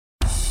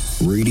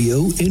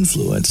Radio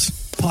Influence.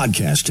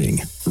 Podcasting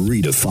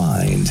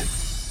redefined.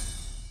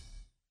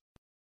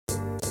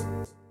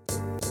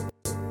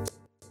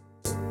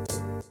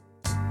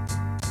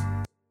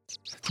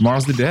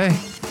 Tomorrow's the day.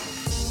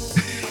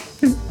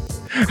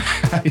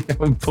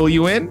 Pull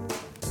you in?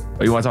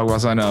 Or you want to talk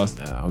about something else?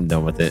 I'm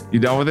done with it. You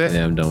done with it?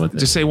 Yeah, I'm done with it.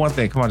 Just say one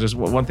thing. Come on, just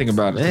one thing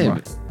about it. Come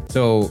on.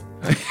 So,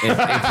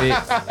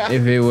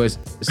 if it was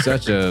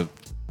such a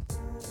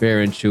fair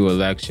and true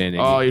election.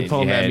 Oh, you're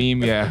pulling that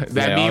meme? Yeah.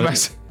 That meme?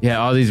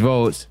 All these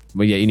votes,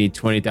 but yeah, you need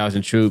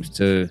 20,000 troops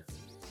to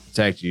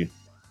protect you.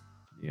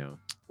 You know,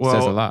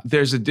 says a lot.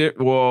 There's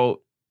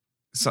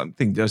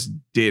something just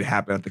did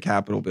happen at the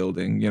Capitol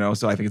building, you know,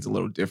 so I think it's a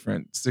little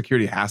different.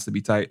 Security has to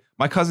be tight.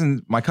 My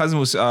cousin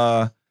was,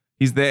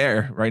 he's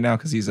there right now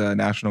because he's a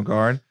National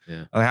Guard.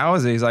 Yeah. Like, how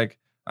is it? He's like,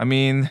 I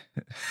mean,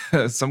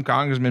 some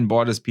congressman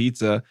bought us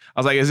pizza. I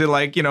was like, is it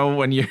like, you know,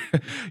 when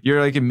you're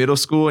like in middle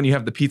school and you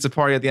have the pizza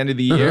party at the end of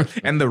the year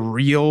and the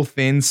real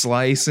thin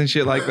slice and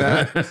shit like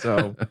that?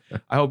 So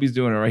I hope he's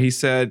doing it right. He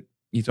told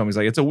me, he's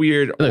like, it's a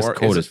weird. It looks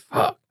cold as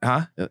fuck.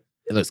 Huh? It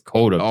looks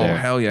cold up there. Oh,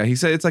 hell yeah. He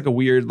said it's like a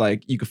weird,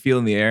 like you could feel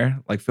in the air,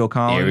 like Phil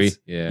Collins.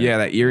 Eerie. Yeah,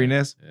 that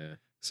eeriness. Yeah.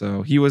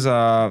 So he was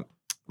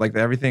like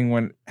everything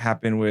when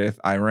happened with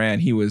Iran,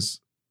 he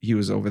was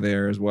over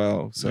there as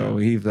well. So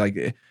he's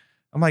like,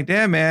 I'm like,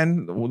 damn,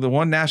 man, the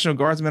one National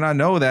Guardsman I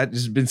know that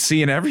has been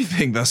seeing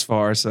everything thus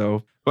far.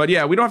 So, but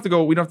yeah, we don't have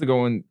to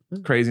go in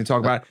crazy and talk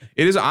about it.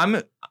 It is,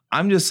 I'm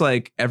just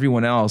like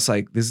everyone else,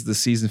 like this is the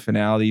season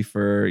finale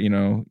for, you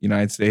know,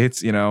 United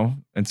States, you know,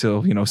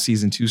 until, you know,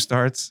 season 2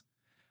 starts.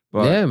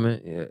 But yeah, man,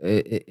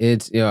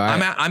 it's, you know,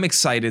 I'm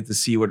excited to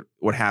see what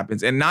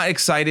happens, and not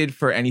excited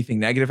for anything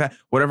negative.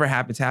 Whatever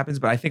happens.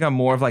 But I think I'm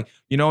more of like,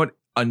 you know what,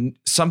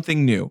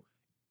 something new.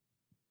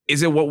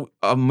 Is it what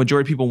a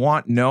majority of people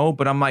want? No,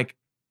 but I'm like,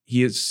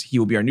 he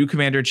will be our new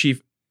commander in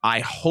chief. I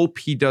hope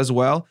he does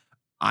well.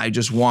 I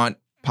just want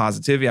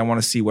positivity. I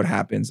want to see what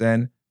happens,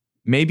 and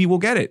maybe we'll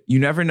get it. You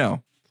never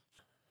know.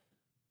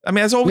 I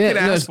mean, that's all we can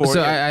ask for.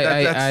 So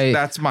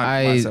that's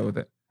my mindset with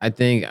it. I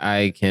think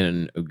I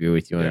can agree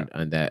with you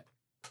on that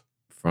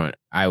front.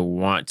 I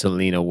want to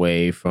lean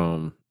away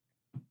from,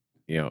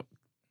 you know,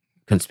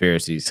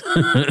 conspiracies.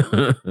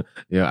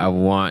 I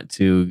want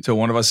to. So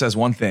one of us says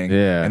one thing,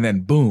 and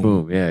then boom,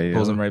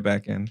 pulls them right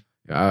back in.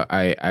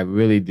 I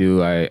really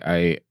do.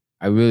 I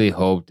really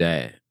hope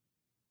that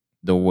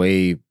the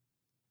way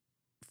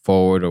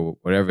forward, or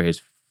whatever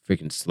his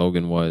freaking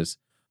slogan was,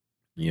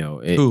 you know,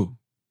 who?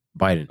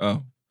 Biden.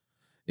 Oh.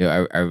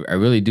 Yeah, I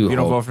really do. If you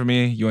don't vote for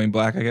me, you ain't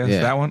black, I guess.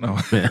 Yeah. That one?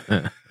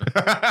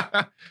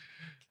 Oh.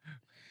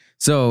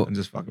 So I'm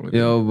just fucking with you.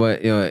 Know,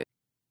 but you know,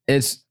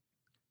 it's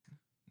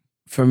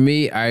for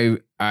me, I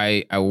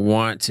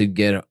want to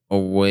get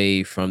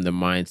away from the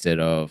mindset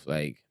of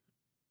like,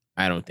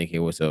 I don't think it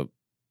was a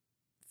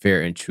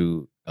fair and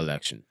true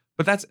election.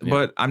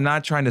 But I'm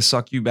not trying to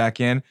suck you back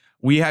in.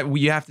 We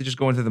have to just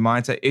go into the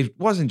mindset. It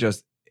wasn't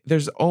just,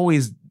 there's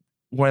always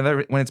when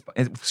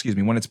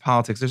it's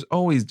politics, there's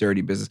always dirty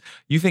business.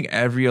 You think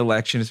every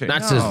election is fair?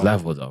 Not to this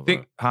level though.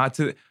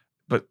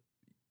 But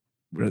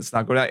let's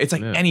not go down. It's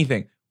like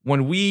anything.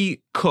 When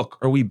we cook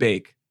or we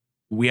bake,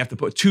 we have to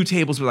put 2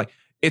 tables. We're like,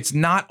 it's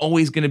not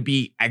always going to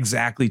be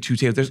exactly 2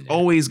 tables. There's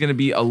always going to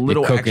be a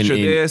little extra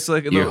this,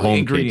 like a little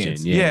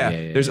ingredients.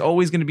 There's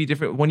always going to be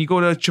different. When you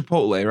go to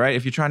Chipotle, right?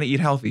 If you're trying to eat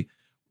healthy,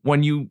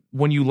 when you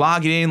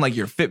log it in, like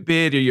your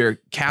Fitbit or your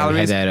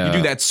calories, you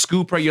do that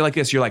scoop, right? You're like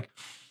this. You're like,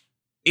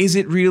 is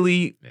it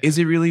really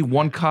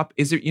 1 cup?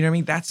 Is it, you know what I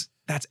mean? That's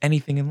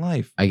anything in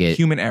life. I get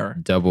human error.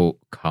 Double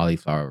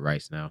cauliflower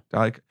rice now.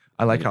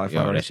 I like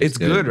cauliflower rice. It's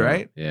good,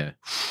 right? Yeah.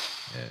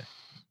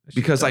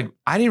 Because like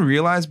I didn't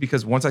realize,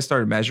 because once I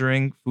started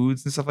measuring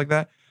foods and stuff like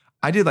that,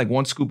 I did like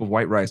 1 scoop of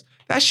white rice.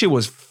 That shit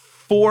was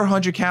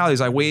 400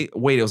 calories. I weighed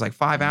it was like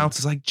 5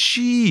 ounces. Like,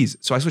 geez.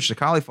 So I switched to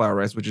cauliflower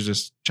rice, which is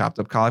just chopped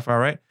up cauliflower,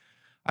 right?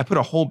 I put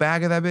a whole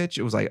bag of that bitch.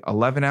 It was like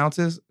 11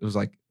 ounces. It was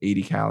like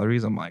 80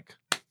 calories. I'm like,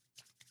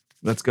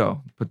 let's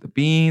go. Put the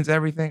beans,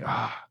 everything.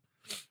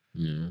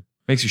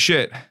 Makes you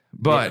shit.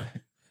 But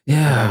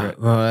yeah.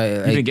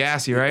 Well, you've been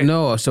gassy, right?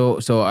 No. So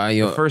I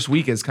the first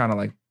week is kind of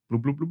like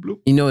bloop, bloop, bloop, bloop.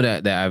 You know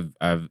that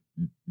I've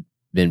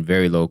been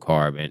very low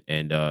carb,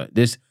 and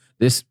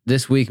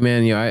this week,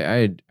 man, you know,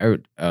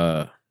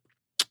 I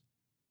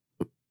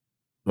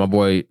my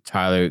boy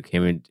Tyler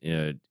came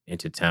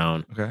into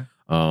town. Okay.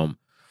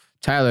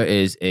 Tyler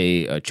is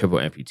a triple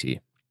amputee,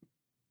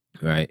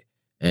 right?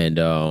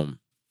 And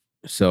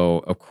so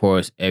of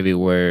course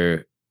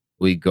everywhere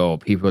we go,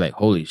 people are like,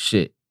 holy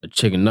shit, a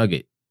chicken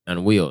nugget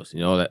on wheels, you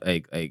know,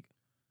 like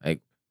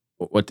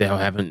what the hell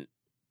happened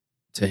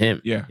to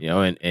him? Yeah. You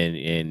know, and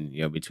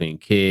you know, between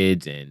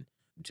kids and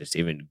just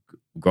even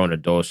grown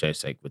adults,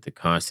 just like with the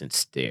constant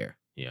stare,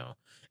 you know.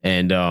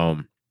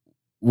 And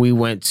we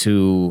went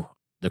to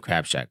the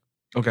Crab Shack.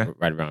 Okay.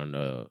 Right around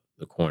the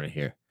corner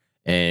here.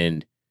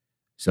 And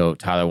so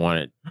Tyler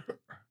wanted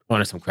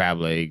some crab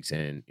legs,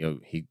 and you know,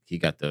 he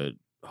got the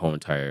whole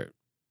entire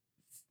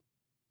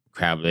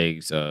crab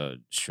legs,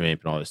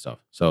 shrimp and all this stuff.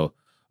 So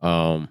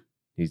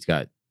he's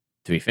got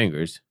 3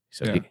 fingers.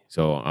 So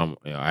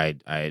Yeah.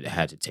 I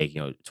had to take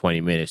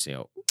 20 minutes,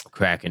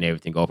 cracking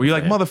everything open. Were you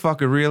like,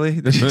 motherfucker, really?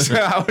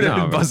 I would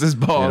have bust his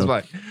balls.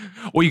 Like,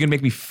 well, you can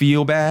make me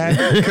feel bad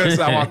because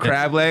I want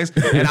crab legs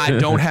and I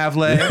don't have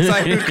legs.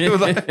 Like, it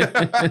was like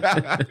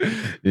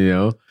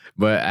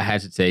but I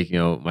had to take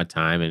my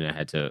time, and I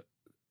had to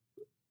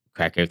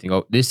crack everything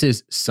open. This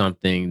is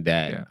something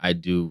that I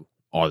do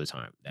all the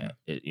time. That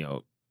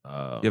you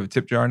have a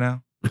tip jar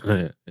now?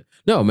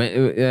 No,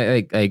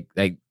 man.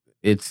 Like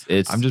it's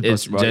I'm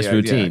just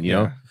routine, you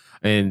know.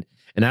 And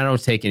I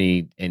don't take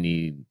any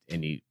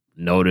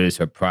notice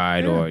or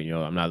pride or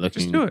I'm not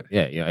looking. Just do it.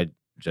 Yeah, I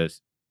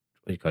just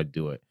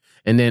do it.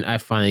 And then I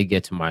finally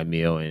get to my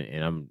meal,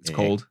 and I'm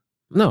cold.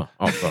 No,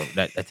 bro,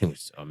 that thing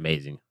was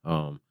amazing.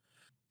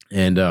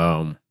 And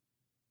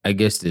I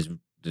guess this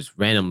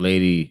random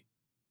lady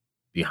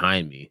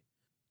behind me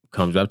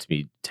comes up to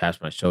me,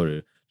 taps my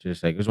shoulder,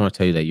 just like, I just want to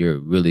tell you that you're a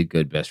really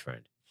good best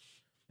friend.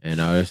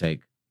 And I was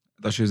like,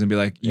 I thought she was gonna be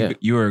like,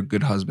 you are a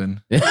good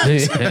husband. And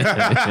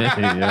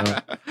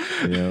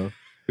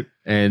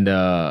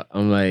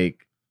I'm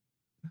like,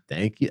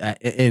 thank you.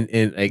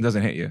 And like, it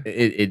doesn't hit you.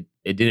 It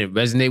didn't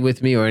resonate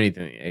with me or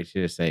anything. It's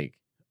just like,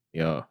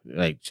 she's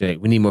like,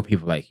 we need more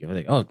people like you. I'm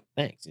like, oh,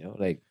 thanks.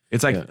 Like,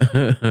 it's like,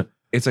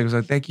 it's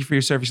like, thank you for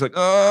your service. She's like,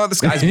 oh, the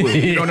sky's blue.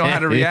 You don't know how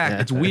to react.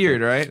 It's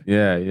weird, right?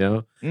 Yeah,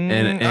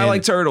 and I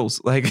like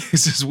turtles. Like,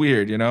 it's just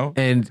weird,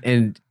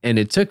 And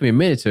it took me a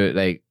minute to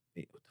like,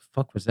 what the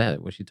fuck was that?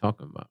 What's she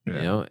talking about?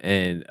 Yeah.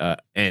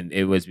 And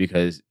it was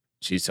because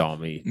she saw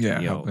me,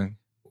 helping.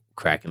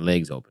 Cracking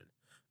legs open.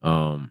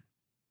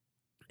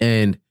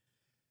 And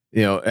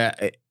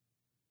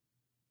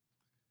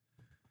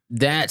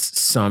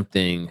that's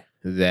something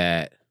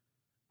that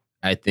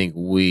I think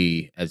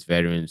we as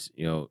veterans,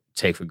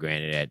 take for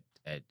granted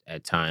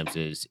at times,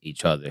 is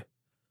each other.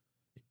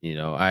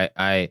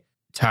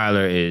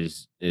 Tyler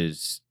is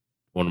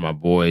one of my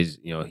boys.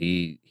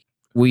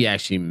 We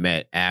actually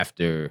met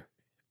after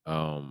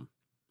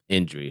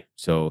injury.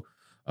 So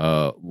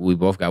we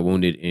both got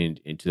wounded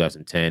in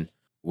 2010.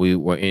 We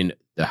were in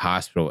the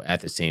hospital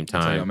at the same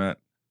time. That's how y'all met?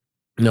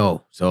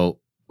 No, so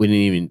we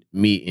didn't even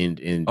meet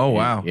in oh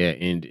wow.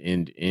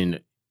 In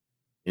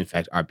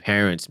fact, our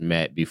parents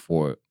met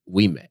before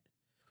we met.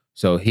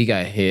 So he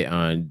got hit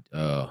on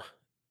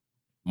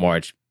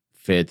March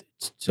 5th,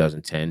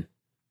 2010,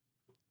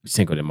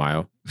 Cinco de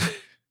Mayo.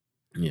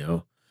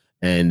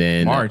 And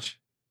then March.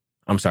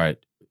 I'm sorry,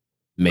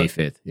 May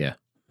 5th. Yeah,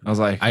 I was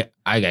like,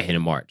 I got hit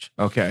in March.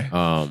 Okay.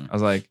 I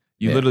was like,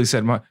 you literally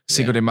said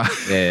Cinco de Mayo.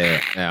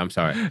 Yeah, I'm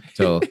sorry.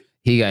 So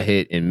he got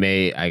hit in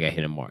May. I got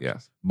hit in March.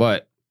 Yes.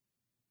 But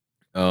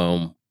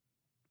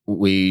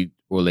we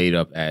were laid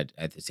up at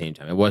the same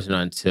time. It wasn't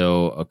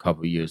until a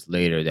couple of years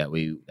later that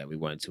we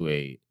went to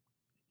a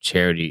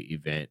charity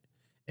event,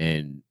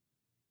 and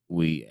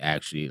we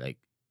actually like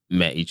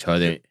met each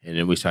other, and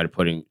then we started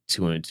putting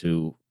 2 and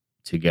 2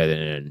 together.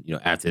 And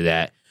after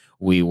that,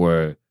 we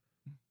were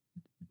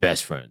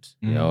best friends.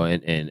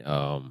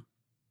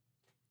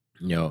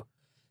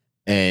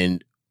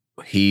 And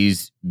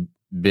he's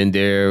been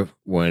there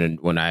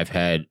when I've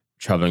had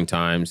troubling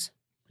times.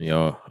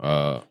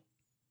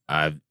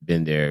 I've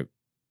been there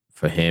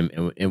for him,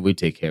 and we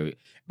take care of it.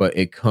 But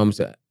it comes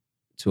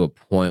to a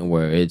point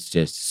where it's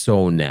just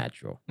so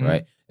natural,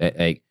 right?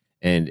 Like,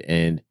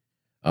 and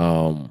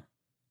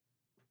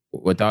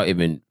without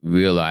even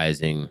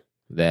realizing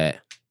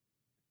that,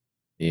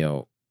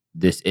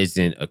 this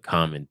isn't a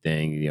common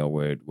thing,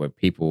 where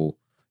people,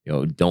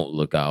 don't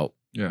look out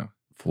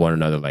for one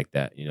another like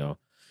that,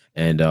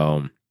 and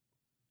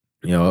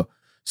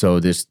so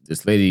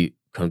this lady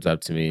comes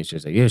up to me and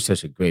she's like, "You're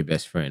such a great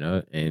best friend,"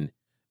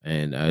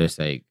 and I was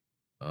like,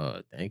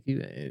 "Thank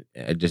you." And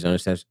I just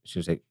understand. She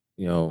was like,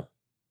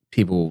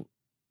 people,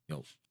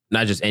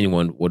 not just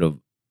anyone would have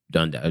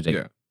done that. I was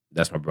like,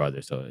 "That's my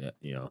brother." So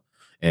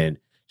and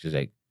she's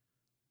like,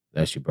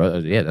 "That's your brother?" I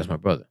was like, "Yeah, that's my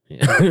brother."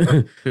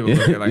 People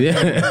look at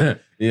like,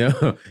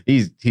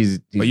 he's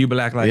but you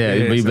black like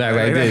this. But you black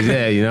like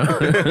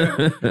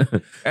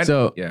this. And,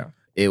 so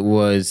it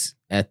was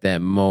at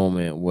that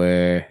moment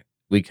where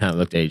we kind of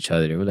looked at each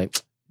other and we're like,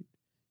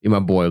 "You're my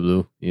boy,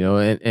 Blue,"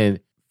 and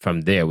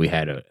from there we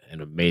had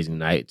an amazing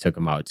night. Took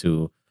him out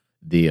to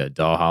the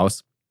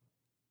dollhouse,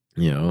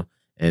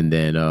 and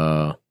then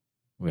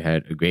we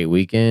had a great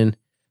weekend.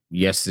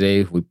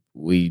 Yesterday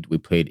we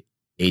played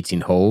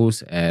 18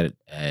 holes at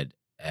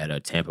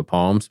Tampa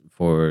Palms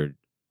for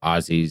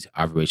Ozzy's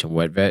Operation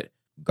Wet Vet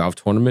golf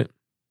tournament,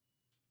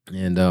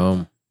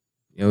 and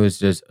it was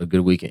just a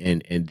good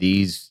weekend. And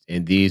these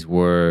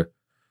were,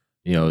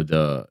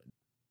 the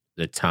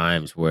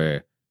times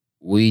where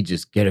we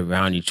just get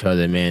around each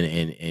other, man.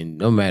 And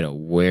no matter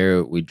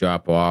where we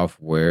drop off,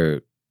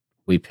 where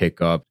we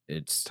pick up,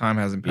 it's time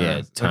hasn't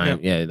passed. Time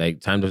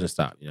doesn't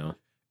stop.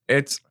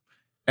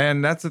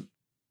 And that's what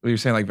you're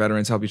saying. Like,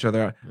 veterans help each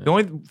other out. Yeah. The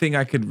only thing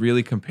I could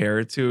really compare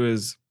it to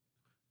is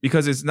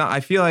because it's not. I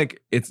feel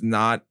like it's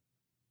not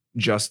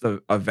just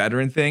a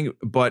veteran thing,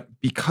 but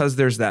because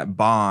there's that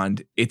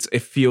bond, it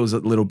feels a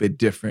little bit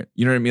different.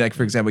 You know what I mean? Like,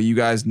 for example, you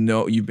guys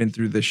know you've been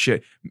through this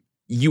shit.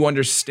 You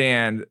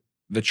understand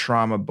the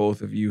trauma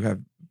both of you have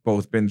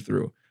both been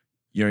through.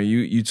 You know,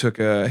 you took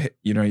a hit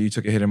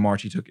in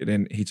March. He took it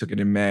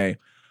in May.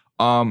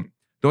 The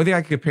only thing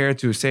I could compare it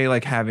to is, say,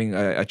 like having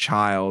a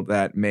child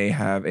that may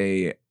have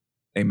a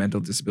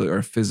mental disability or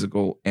a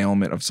physical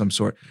ailment of some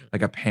sort,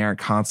 like a parent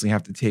constantly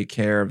have to take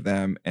care of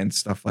them and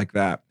stuff like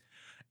that.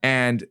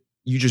 And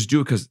you just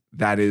do it because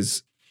that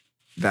is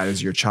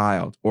your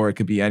child, or it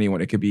could be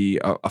anyone. It could be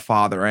a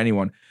father or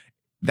anyone.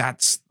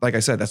 That's, like I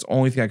said, that's the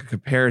only thing I could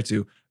compare it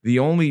to. The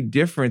only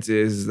difference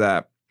is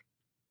that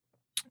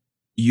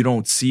you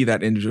don't see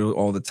that individual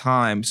all the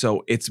time.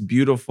 So it's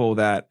beautiful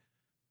that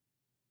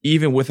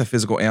even with a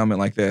physical ailment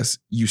like this,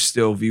 you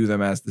still view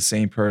them as the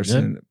same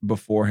person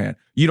beforehand.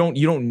 You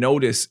don't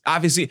notice.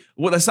 Obviously,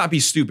 well, let's not be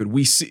stupid.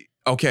 We see,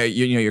 okay,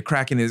 you're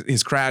cracking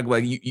his crag.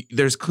 Like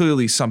there's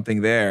clearly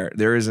something there.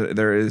 There is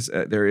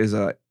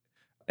an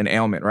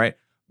ailment, right?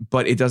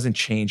 But it doesn't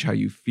change how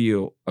you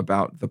feel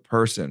about the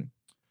person.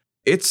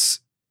 Is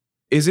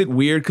it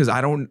weird? Because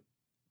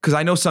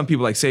I know some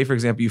people, like, say, for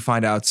example, you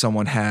find out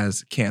someone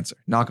has cancer,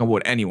 knock on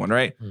wood, anyone,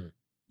 right?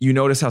 You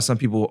notice how some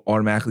people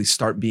automatically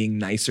start being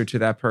nicer to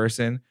that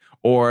person,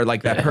 or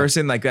like that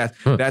person, like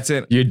that's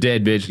it. You're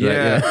dead, bitch.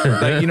 Yeah.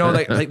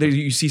 like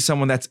you see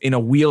someone that's in a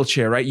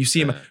wheelchair, right? You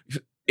see him.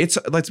 It's,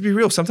 let's be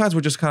real. Sometimes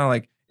we're just kind of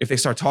like, if they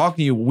start talking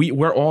to you,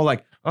 we're all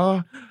like,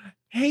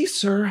 hey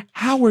sir,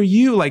 how are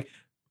you? Like,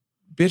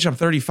 bitch, I'm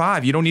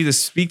 35. You don't need to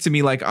speak to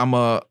me like I'm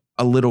a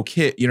little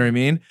kid. You know what I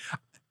mean?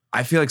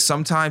 I feel like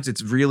sometimes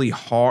it's really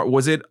hard.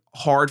 Was it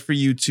hard for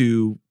you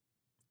to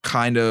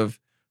kind of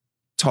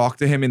talk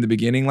to him in the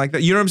beginning like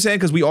that? You know what I'm saying?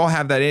 Because we all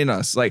have that in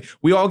us. Like,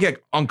 we all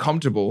get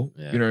uncomfortable.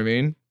 Yeah. You know what I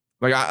mean?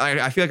 Like,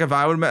 I feel like if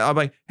I would, I'm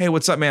like, hey,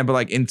 what's up, man? But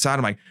like inside,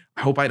 I'm like,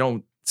 I hope I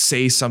don't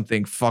say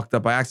something fucked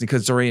up by accident,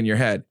 because it's already in your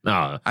head.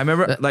 No. I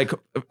remember, like,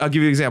 I'll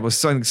give you an example.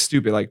 Something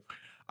stupid. Like,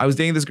 I was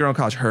dating this girl in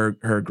college.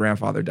 Her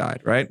grandfather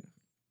died, right?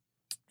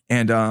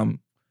 And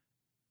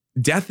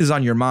death is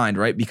on your mind,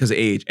 right? Because of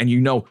age. And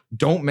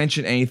don't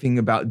mention anything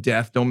about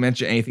death. Don't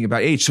mention anything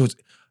about age. So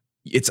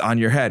it's on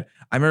your head.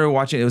 I remember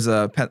watching, it was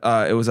a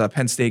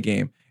Penn State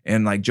game,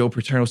 and like Joe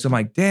Paterno, so I'm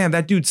like, damn,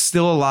 that dude's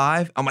still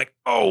alive. I'm like,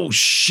 oh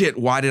shit,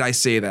 why did I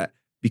say that?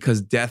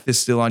 Because death is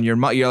still on your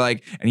mind. You're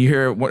like, and you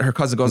hear what her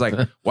cousin goes like,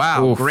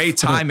 wow, great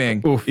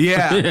timing.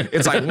 Yeah.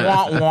 It's like,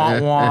 wah, wah,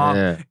 wah.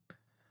 Yeah.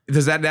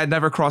 Does that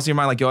never cross your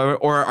mind? Like,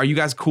 or are you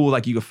guys cool?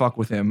 Like, you could fuck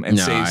with him and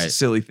say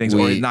silly things,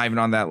 or not even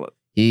on that?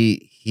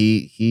 He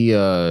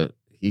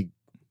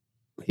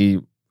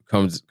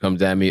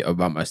comes at me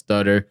about my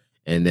stutter,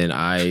 and then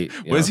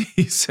what does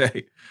he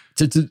say?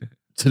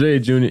 Today,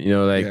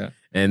 Junior,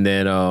 and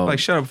then like,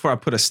 shut up before I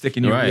put a stick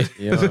in your right.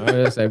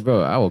 It's like,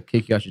 bro, I will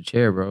kick you out your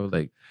chair, bro.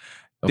 Like,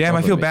 damn,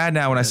 I feel bad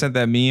now when I sent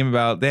that meme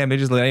about, damn, they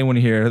just let anyone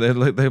here.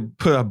 They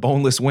put a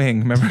boneless wing.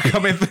 Remember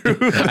coming through?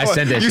 I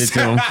sent that shit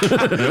to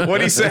him.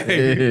 What'd he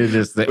say?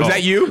 Was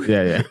that you?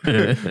 Yeah.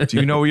 Do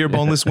you know where your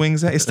boneless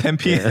wings at? It's 10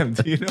 p.m.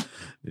 Do you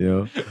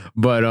know? Yeah.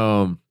 But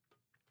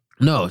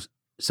no.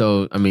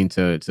 So I mean,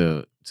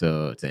 to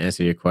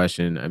answer your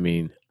question, I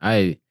mean,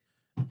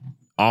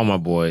 all my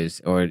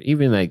boys, or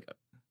even like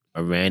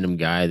a random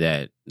guy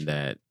that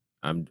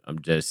I'm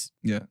just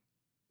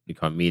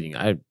become meeting,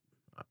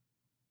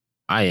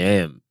 I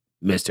am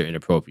Mr.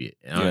 Inappropriate.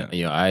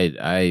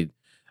 I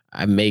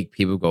make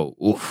people go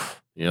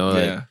oof,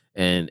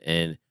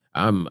 and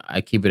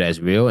I keep it as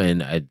real,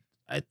 and I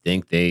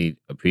think they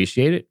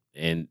appreciate it.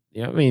 And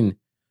I mean,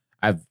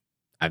 I've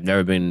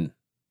never been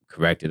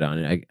corrected on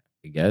it,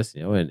 I guess,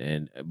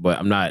 but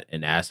I'm not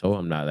an asshole.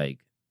 I'm not like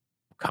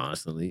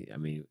constantly. I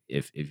mean,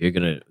 if you're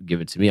gonna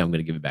give it to me, I'm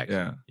gonna give it back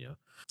to you.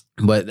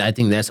 But I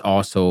think that's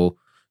also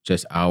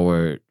just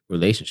our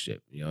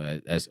relationship,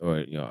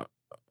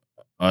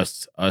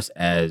 us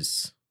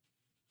as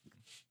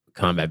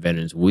combat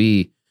veterans,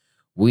 we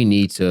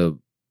need to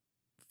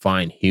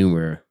find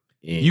humor.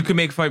 You can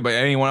make fun, but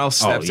anyone else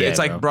steps in. It's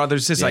like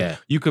brothers, sisters. Like,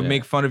 you could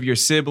make fun of your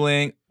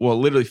sibling, well,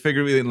 literally,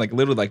 figuratively, and like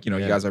literally, like, you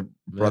guys are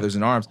brothers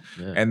in arms.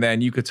 Yeah. And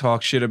then you could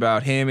talk shit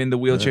about him in the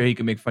wheelchair. He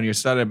could make fun of your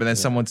stutter, but then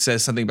someone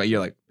says something about you,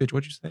 like, bitch,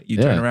 what'd you say? You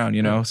turn around,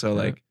 So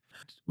like,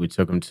 we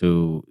took him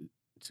to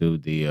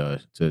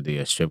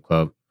the strip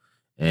club,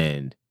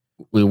 and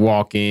we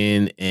walk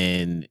in,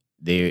 and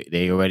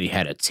they already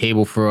had a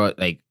table for us.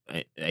 Like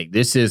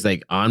this is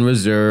like on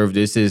reserve.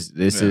 This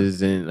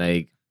isn't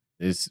like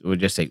this. We're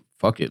just like,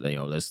 fuck it,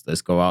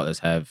 let's go out. Let's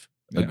have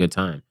a good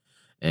time.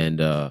 And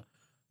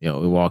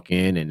we walk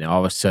in, and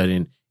all of a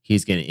sudden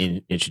he's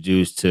getting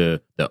introduced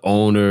to the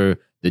owner,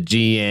 the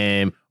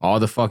GM, all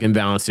the fucking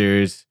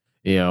bouncers.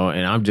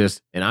 And I'm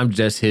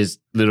just his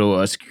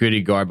little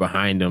security guard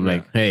behind him,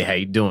 like, hey, how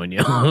you doing?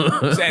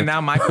 And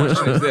now my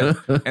question is this,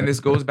 and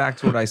this goes back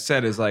to what I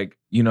said, is like,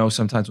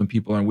 sometimes when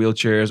people are in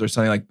wheelchairs or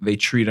something, like, they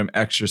treat him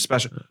extra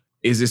special.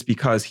 Is this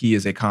because he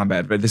is a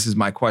combat vet? This is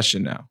my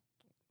question now.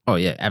 Oh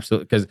yeah,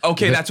 absolutely. Because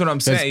that's what I'm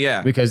saying.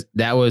 Yeah, because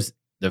that was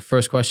the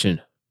first question.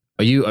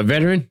 Are you a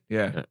veteran?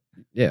 Yeah.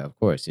 Yeah, of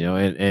course.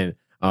 And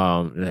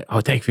like,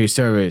 oh, thank you for your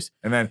service.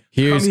 And then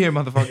Here's- come here,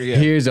 motherfucker. Yeah.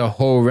 Here's a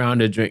whole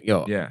round of drink.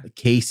 Yo, Yeah.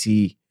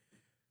 Casey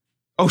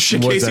Oh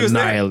shit, was Casey was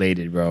there.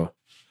 annihilated, bro.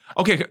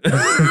 Okay,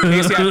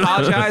 Casey, I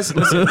apologize.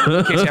 Listen,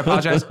 Casey, I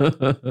apologize.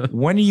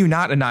 When are you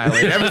not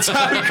annihilated? Every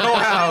time we go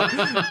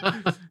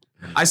out,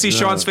 I see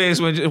Sean's face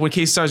when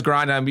Casey starts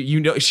grinding. I mean, you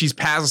know, she's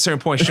past a certain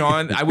point.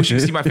 Sean, I wish you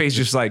could see my face,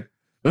 just like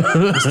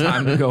it's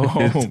time to go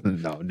home.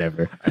 No,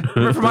 never.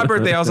 Remember for my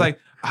birthday, I was like,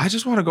 I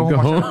just want to go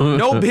home.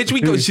 No, bitch, we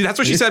go. That's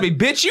what she said to me.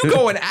 Bitch, you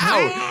going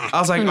out?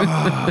 I was like,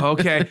 oh,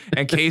 okay.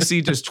 And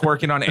Casey just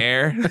twerking on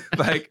air,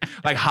 like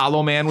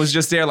Hollow Man was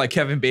just there, like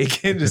Kevin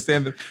Bacon, just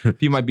standing.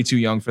 He might be too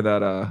young for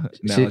that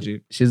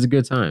analogy. She's a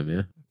good time,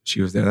 yeah.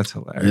 She was there. That's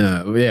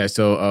hilarious. Yeah.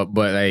 So,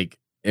 but like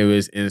it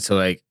was, and so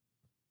like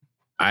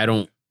I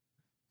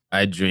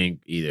drink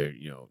either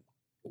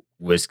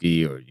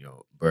whiskey or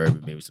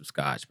bourbon, maybe some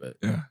scotch, but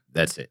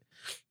that's it.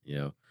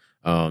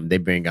 They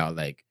bring out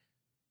like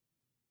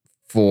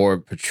 4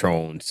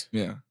 Patrons.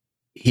 Yeah.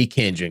 He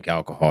can't drink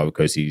alcohol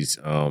because he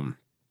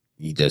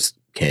just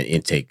can't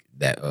intake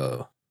that.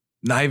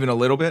 Not even a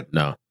little bit.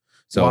 No.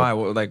 So why?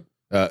 Well, like,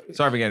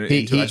 sorry for getting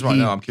into it. I just want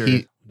to know. I'm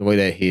curious. The way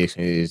that he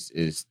explains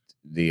is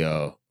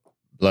the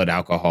blood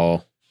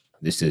alcohol.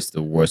 This is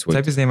the worst way.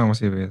 Type his name. I want to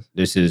see if he is.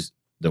 This is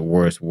the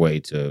worst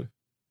way to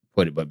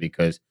put it, but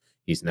because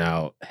he's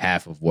now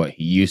half of what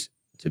he used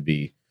to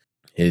be,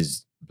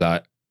 his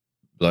blood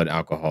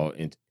alcohol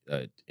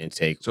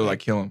intake. So like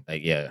kill him.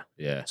 Like yeah.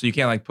 So you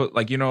can't like put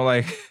like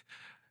like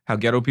how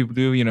ghetto people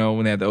do.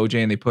 When they have the OJ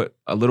and they put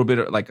a little bit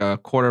of like a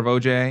quarter of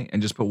OJ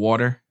and just put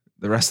water.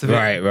 The rest of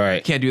it.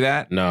 Right. Can't do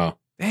that. No.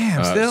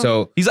 Damn. Still.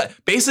 So he's like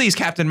basically he's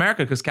Captain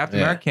America because Captain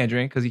America can't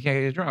drink because he can't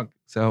get drunk.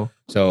 So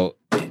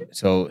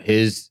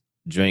his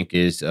drink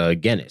is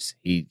Guinness.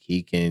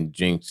 He can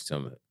drink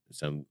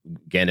some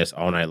Guinness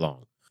all night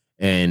long.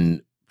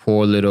 And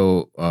poor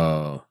little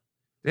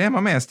damn,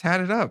 my man's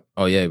tatted up.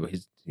 Oh yeah, but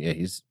he's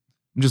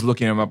I'm just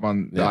looking him up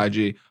on the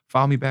IG.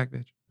 Follow me back,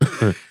 bitch.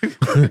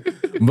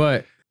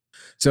 But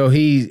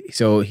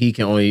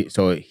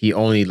he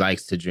only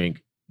likes to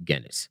drink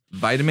Guinness.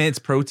 Vitamins,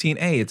 protein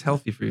A, it's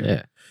healthy for you.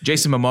 Yeah.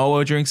 Jason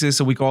Momoa drinks it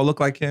so we can all look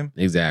like him.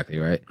 Exactly,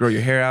 right? Grow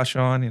your hair out,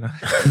 Sean,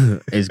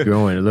 It's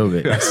growing a little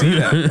bit. I see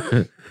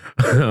that.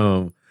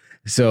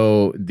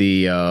 So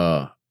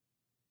the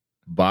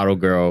bottle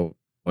girl,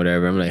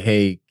 whatever, I'm like,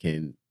 hey,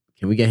 can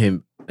we get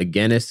him a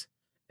Guinness?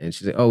 And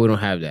she's like, oh, we don't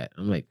have that.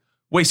 I'm like,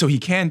 wait, so he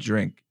can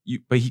drink,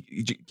 but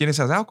Guinness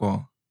has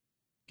alcohol.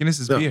 Guinness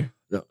is beer.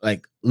 No,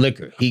 like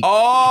liquor. I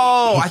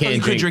thought he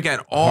couldn't drink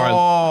at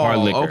all. Hard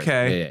liquor.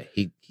 Okay.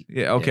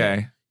 Yeah,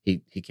 okay. He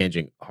can't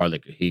drink hard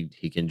liquor.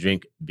 He can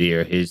drink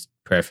beer. His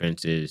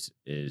preference is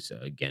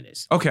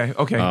Guinness. Okay.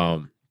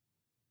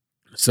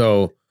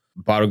 So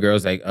bottle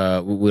girl's like,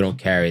 we don't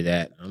carry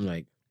that. I'm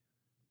like,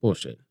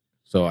 bullshit.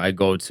 So I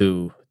go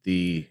to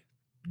the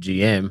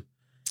GM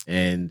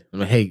and I'm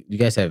like, hey, you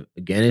guys have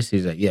a Guinness?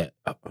 He's like, yeah.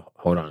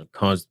 Hold on.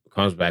 Comes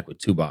back with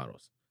 2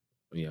 bottles.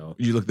 You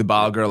look at the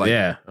bottle girl like,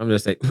 yeah. I'm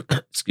just like,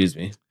 excuse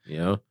me.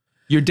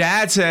 Your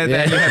dad said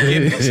that you have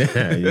Guinness.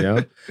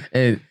 Yeah,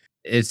 and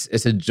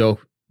it's a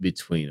joke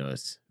between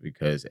us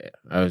because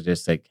I was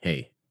just like,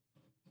 hey,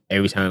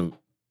 every time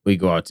we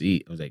go out to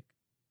eat, I was like,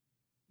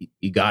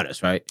 you got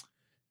us, right?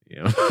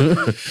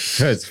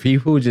 Because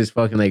people just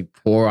fucking like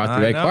pour out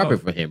the red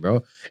carpet for him,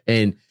 bro.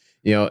 And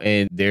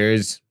and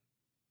there's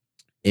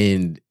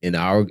in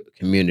our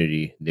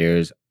community,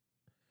 there's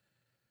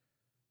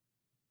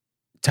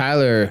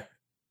Tyler's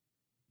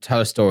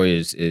story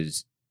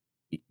is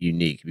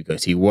unique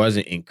because he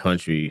wasn't in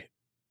country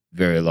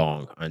very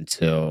long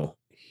until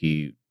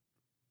he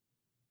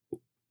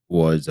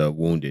was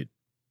wounded,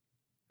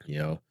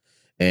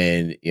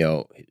 and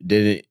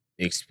didn't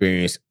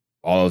experience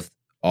all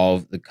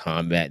of the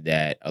combat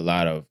that a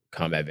lot of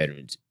combat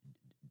veterans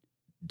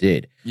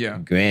did. Yeah.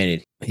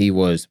 Granted, he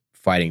was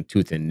fighting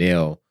tooth and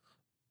nail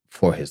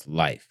for his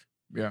life.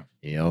 Yeah.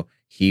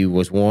 He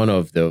was one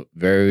of the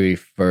very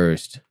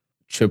first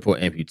triple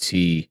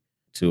amputee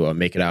to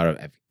make it out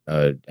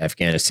of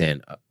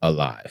Afghanistan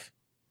alive.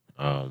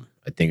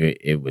 I think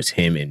it was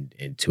him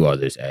and 2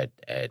 others at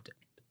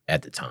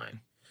the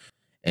time.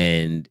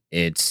 And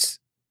it's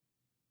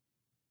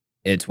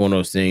one of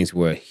those things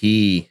where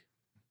he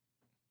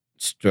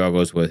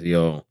struggles with,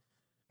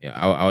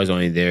 I was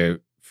only there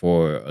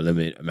for a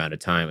limited amount of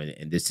time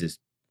and this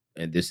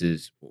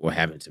is what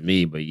happened to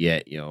me, but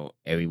yet,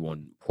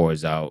 everyone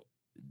pours out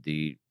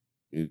we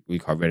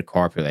call red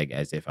carpet like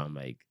as if I'm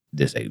like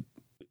this like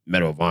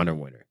Medal of Honor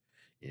winner,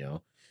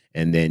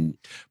 and then.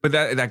 But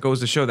that goes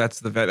to show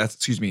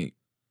excuse me,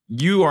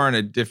 you are in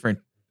a different,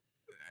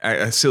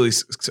 a silly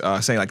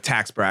saying like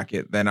tax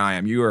bracket than I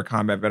am. You are a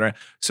combat veteran,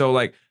 so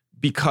like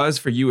because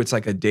for you it's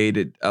like a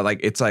dated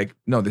it's like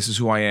no, this is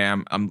who I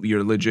am.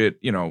 You're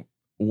legit,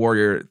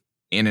 warrior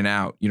in and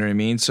out. You know what I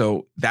mean?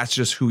 So that's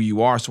just who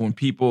you are. So when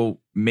people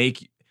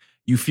make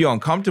you feel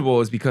uncomfortable,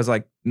 is because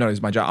like, no,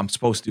 it's my job. I'm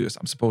supposed to do this.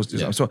 I'm supposed to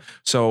do this.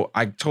 So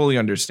I totally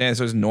understand.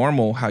 So it's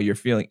normal how you're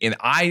feeling. And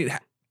I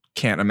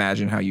can't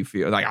imagine how you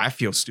feel. Like I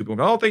feel stupid.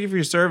 Oh, thank you for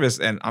your service.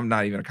 And I'm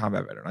not even a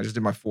combat veteran. I just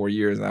did my 4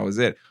 years and that was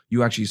it.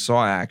 You actually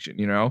saw action,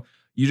 you know?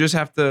 You just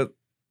have to,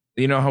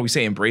 you know how we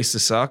say embrace the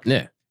suck?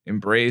 Yeah.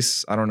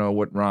 Embrace, I don't know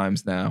what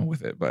rhymes now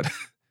with it, but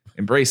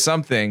embrace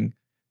something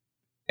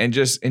and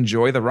just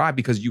enjoy the ride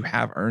because you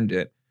have earned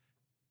it.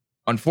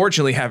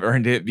 Unfortunately, have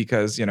earned it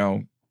because, you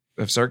know,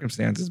 of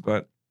circumstances.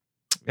 But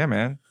yeah,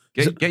 man.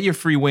 Get your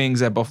free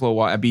wings at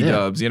Buffalo at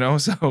B-Dubs, you know?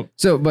 So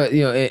but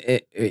you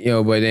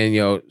know, but then,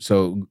 you know,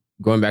 so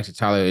going back to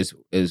Tyler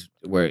is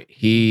where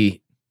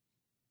he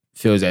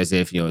feels as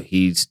if, you know,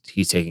 he's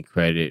taking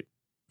credit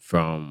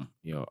from,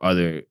 you know,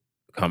 other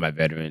combat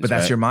veterans. But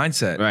that's your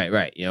mindset.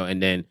 Right. You know,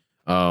 and then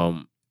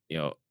you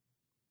know,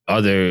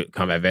 other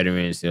combat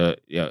veterans, you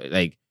know,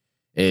 like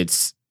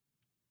it's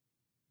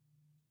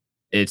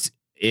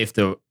if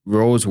the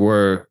roles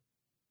were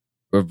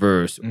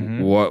reversed,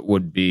 what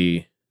would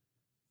be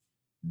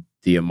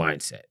the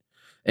mindset?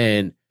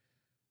 And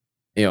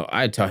you know,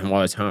 I tell him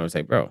all the time, I was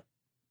like, bro,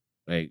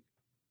 like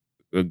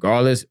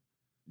regardless,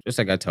 just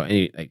like I tell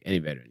any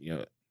veteran, you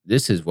know,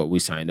 this is what we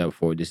signed up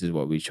for, this is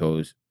what we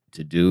chose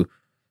to do.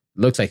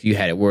 Looks like you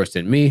had it worse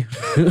than me.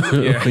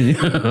 Yeah. You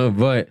know,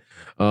 but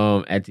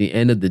at the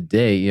end of the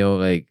day, you know,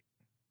 like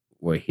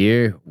we're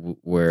here.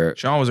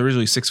 Sean was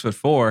originally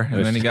 6'4",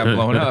 and then he got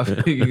blown up.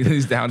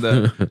 He's down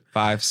to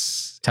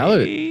 5'.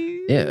 Tyler,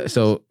 yeah.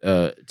 So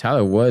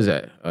Tyler was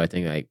at I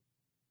think like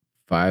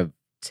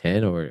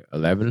 5'10" or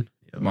 11.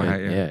 You know, My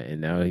height, yeah, and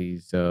now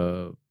he's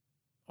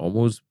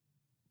almost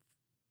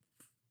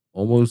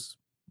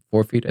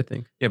 4 feet, I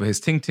think. Yeah, but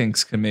his Tink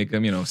Tinks can make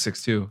him, you know,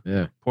 6'2".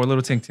 Yeah. Poor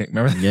little Tink Tink.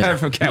 Remember that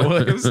from Cat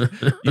Williams?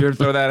 You ever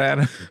throw that at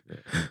him?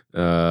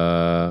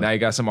 Now you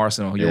got some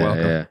arsenal. You're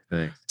welcome. Yeah,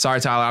 thanks. Sorry,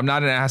 Tyler. I'm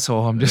not an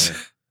asshole. I'm just.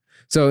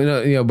 So,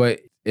 you know,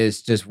 but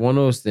it's just one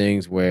of those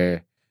things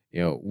where,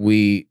 you know,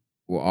 we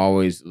will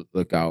always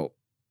look out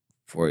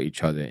for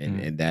each other,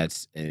 and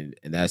that's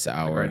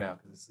our like right now.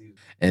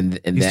 and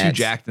He's that's too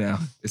jacked now.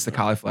 It's the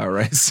cauliflower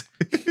rice.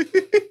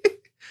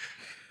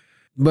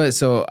 But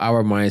so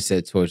our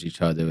mindset towards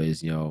each other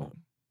is, you know,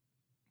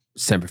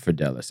 semper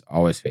fidelis,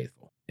 always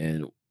faithful,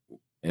 and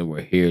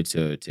we're here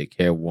to take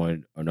care of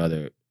one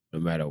another, no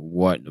matter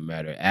what, no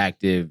matter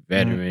active,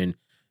 veteran,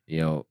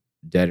 you know,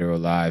 dead or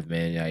alive,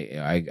 man.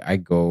 I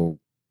go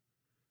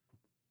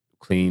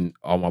clean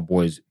all my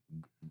boys'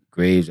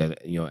 graves,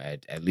 you know,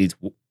 at least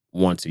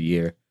once a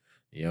year,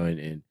 you know,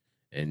 and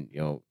you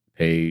know,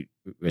 pay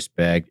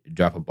respect,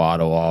 drop a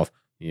bottle off,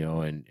 you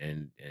know, and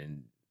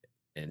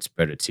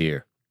spread a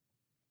tear.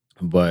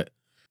 But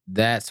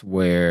that's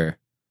where,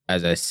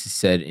 as I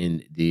said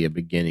in the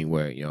beginning,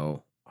 where, you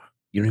know,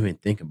 you don't even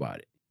think about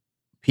it.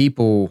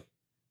 People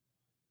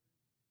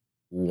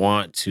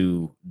want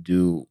to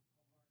do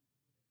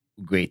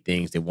great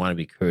things. They want to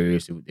be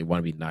courteous. They want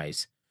to be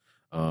nice.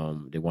 They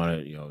want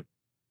to, you know,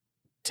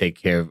 take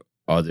care of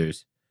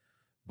others.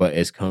 But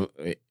it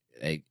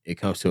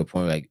comes to a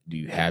point like, do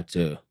you have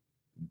to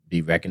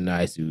be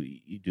recognized? Do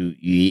you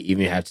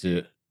even have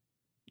to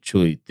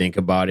truly think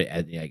about it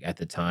at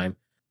the time?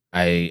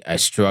 I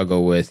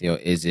struggle with, you know,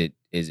 is it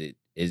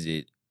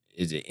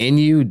in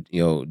you?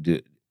 You know,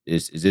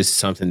 is this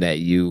something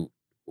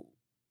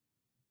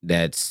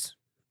that's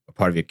a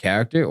part of your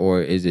character, or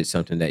is it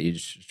something that you're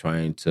just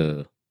trying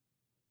to,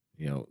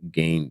 you know,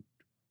 gain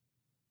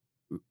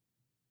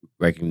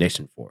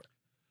recognition for?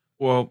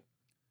 Well,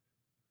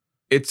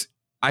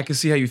 I can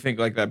see how you think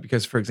like that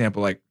because, for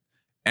example, like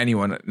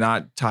anyone,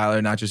 not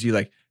Tyler, not just you,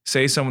 like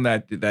say someone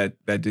that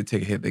did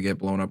take a hit, they get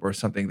blown up or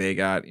something, they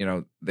got, you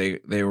know, they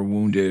were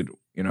wounded,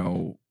 you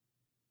know,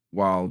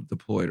 while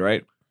deployed,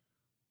 right?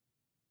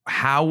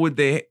 How would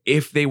they,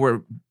 if they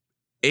were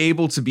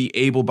able to be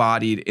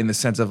able-bodied in the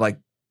sense of like,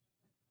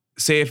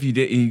 say if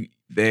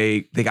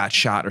they got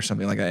shot or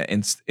something like that,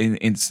 and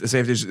say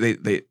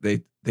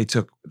if they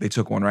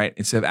took one, right,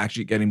 instead of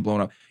actually getting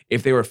blown up,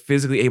 if they were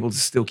physically able to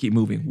still keep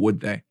moving,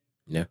 would they?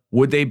 Yeah.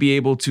 Would they be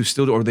able to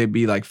still, or they'd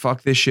be like,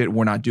 fuck this shit,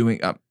 we're not doing,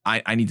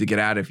 I need to get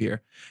out of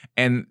here.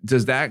 And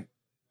does that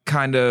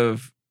kind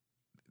of,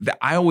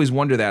 I always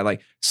wonder that,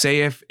 like,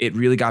 say if it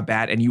really got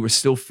bad and you were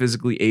still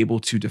physically able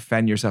to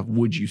defend yourself,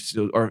 would you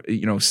still, or,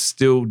 you know,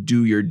 still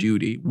do your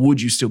duty?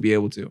 Would you still be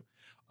able to?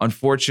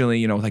 Unfortunately,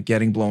 you know, like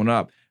getting blown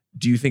up,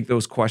 do you think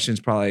those questions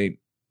probably,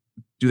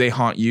 do they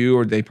haunt you,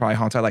 or they probably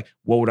haunt, like,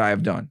 what would I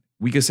have done?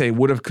 We could say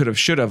would have, could have,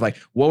 should have, like,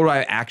 what would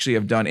I actually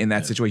have done in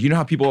that situation? You know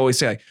how people always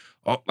say, like,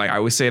 oh, like I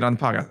always say it on the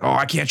podcast, oh,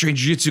 I can't train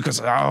jiu-jitsu because,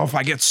 oh, if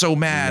I get so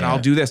mad, I'll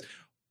do this.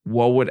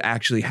 What would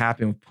actually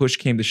happen if push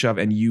came to shove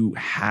and you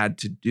had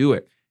to do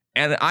it?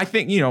 And I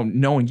think, you know,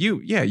 knowing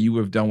you, yeah, you would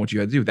have done what you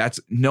had to do. That's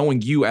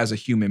knowing you as a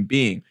human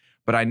being.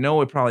 But I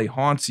know it probably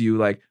haunts you,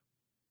 like,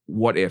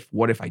 what if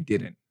I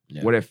didn't?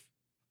 Yeah. What if,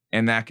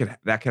 and that could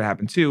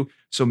happen too.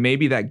 So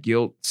maybe that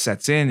guilt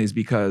sets in is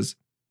because,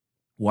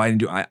 why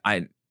didn't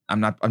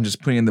I'm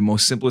just putting in the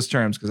most simplest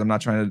terms because I'm not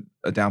trying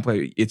to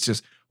downplay. It's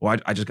just, well,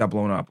 I just got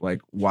blown up.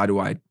 Like, why do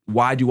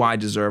I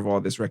deserve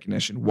all this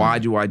recognition? Why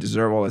do I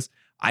deserve all this?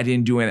 I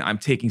didn't do it. I'm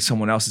taking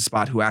someone else's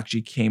spot who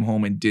actually came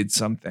home and did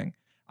something.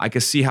 I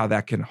can see how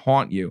that can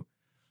haunt you.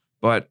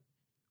 But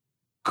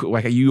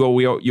like you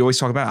always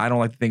talk about, I don't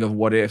like to think of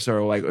what ifs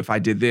or like if I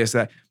did this,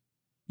 that.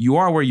 You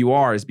are where you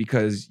are is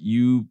because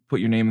you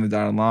put your name in the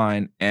dotted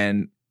line,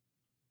 and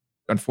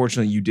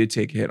unfortunately you did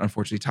take a hit.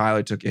 Unfortunately,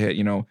 Tyler took a hit.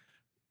 You know,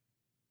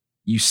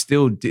 you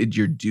still did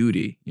your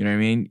duty. You know what I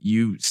mean?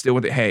 You still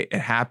with it. Hey, it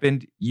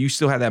happened. You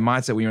still had that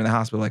mindset when you're in the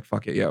hospital, like,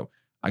 fuck it, yo,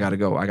 I gotta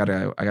go. I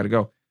gotta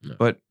go. No.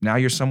 But now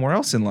you're somewhere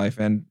else in life,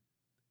 and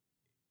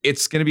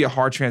it's gonna be a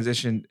hard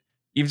transition.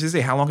 Even to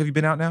say, how long have you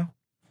been out now?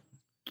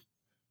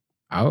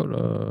 Out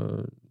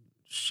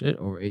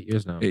over 8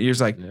 years now. 8 years,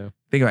 like Yeah.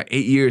 think about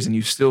 8 years, and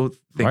you still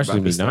think Actually,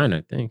 about this stuff. 9,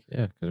 I think.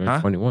 Yeah, because we're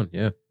 21.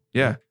 Yeah.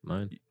 Yeah,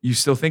 9. you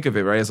still think of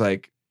it, right? It's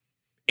like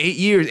 8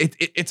 years.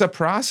 It's a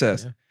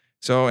process. Yeah.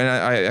 So, and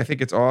I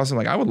think it's awesome.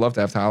 Like, I would love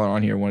to have Tyler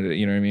on here one day.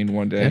 You know what I mean?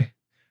 One day.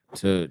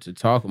 To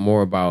talk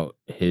more about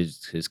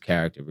his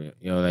character,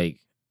 you know, like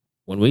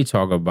when we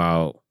talk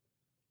about,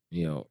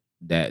 you know,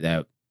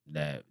 that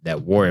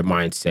warrior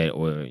mindset,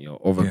 or you know,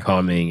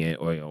 overcoming it,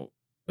 or you know, what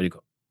do you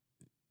call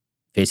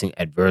facing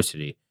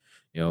adversity,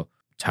 you know,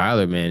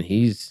 Tyler, man,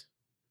 he's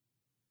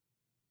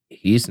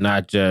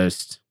not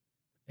just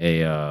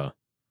a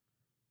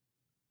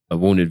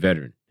wounded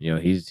veteran. You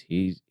know, he's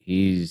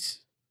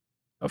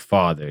a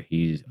father.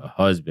 He's a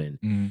husband.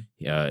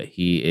 Mm-hmm.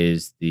 He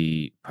is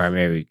the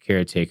primary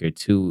caretaker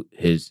to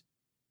his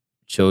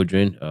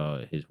children.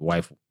 His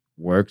wife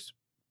works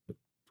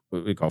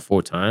what we call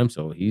full time,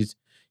 so he's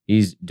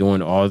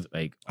doing all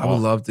like. I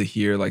would love to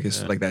hear like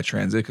his like that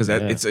transit, because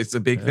it's a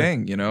big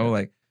thing, you know,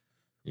 like.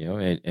 You know,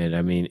 and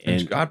I mean,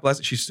 and God bless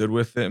it. She stood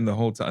with him the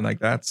whole time. Like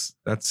that's.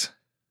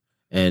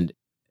 And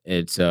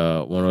it's one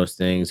of those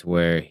things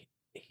where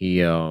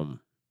he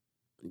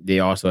they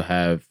also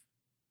have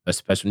a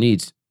special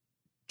needs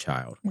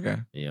child. Okay.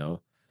 You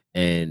know,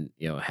 and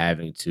you know,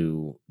 having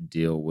to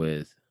deal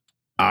with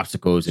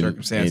obstacles and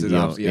circumstances,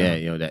 and,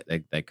 you know,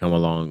 that come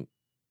along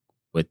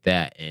with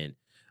that, and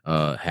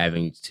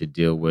having to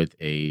deal with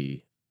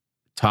a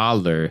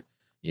toddler,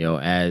 you know,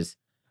 as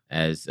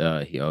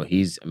you know,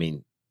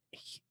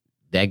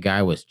 that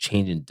guy was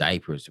changing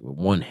diapers with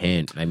one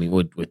hand. I mean,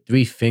 with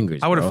 3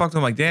 fingers. I would have fucked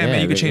him like, damn,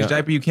 man, you can change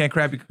diaper, you can't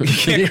crack your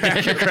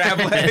crab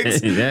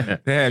legs. Yeah.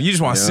 Damn, you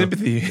just want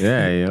sympathy.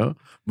 Yeah, you know.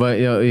 But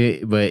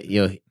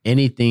you know,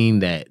 anything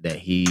that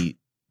he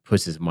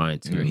puts his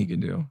mind to, he can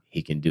do.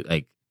 He can do.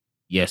 Like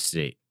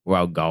yesterday, we're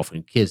out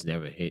golfing. Kids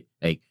never hit,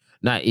 like,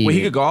 not even. Wait,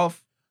 he could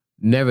golf?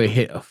 Never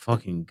hit a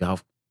fucking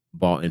golf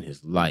ball in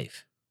his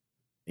life.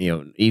 You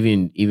know,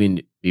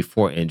 even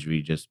before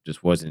injury, just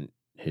wasn't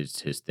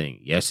his thing.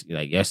 Yes,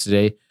 like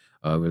yesterday,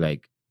 we're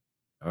like,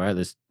 all right,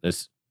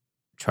 let's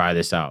try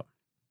this out.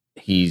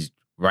 He's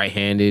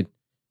right-handed.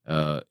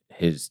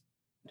 His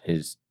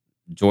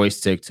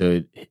joystick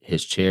to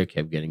his chair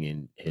kept getting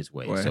in his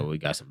way. Boy. So we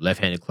got some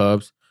left-handed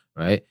clubs,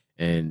 right?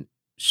 And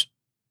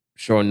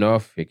sure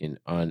enough, freaking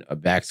on a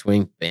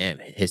backswing, bam,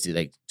 hits it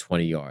like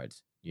 20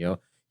 yards. You know,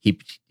 he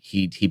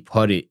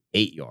putted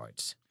 8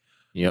 yards.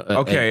 You know,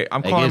 okay,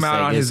 I'm calling him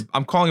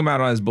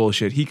out on his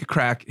bullshit. He could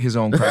crack his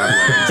own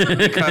crab legs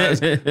because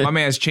my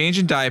man's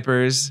changing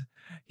diapers.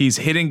 He's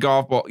hitting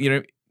golf ball. You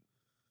know,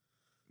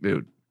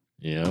 dude.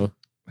 You know,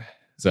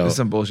 so this is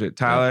some bullshit.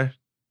 Tyler,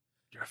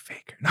 you're a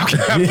faker. No,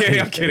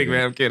 I'm kidding,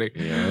 man. I'm kidding.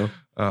 You know,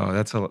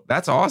 oh,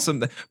 that's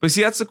awesome. But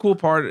see, that's the cool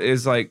part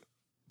is like.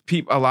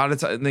 People, a lot of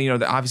time, you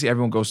know, obviously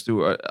everyone goes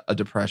through a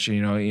depression,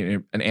 you know,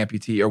 an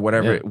amputee or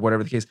whatever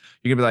the case.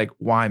 You're gonna be like,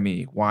 why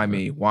me? Why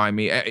me? Why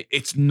me?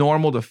 It's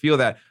normal to feel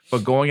that,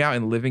 but going out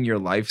and living your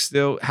life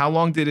still. How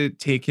long did it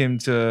take him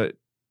to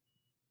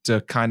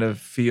kind of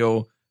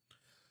feel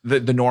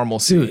the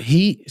normalcy? Dude,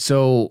 he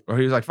was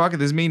like, fuck it,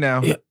 this is me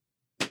now. Yeah,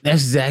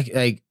 that's exactly,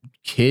 like,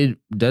 kid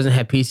doesn't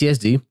have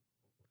PTSD,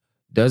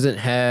 doesn't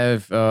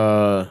have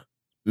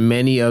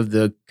many of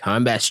the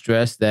combat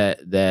stress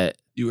that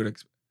you would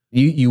expect.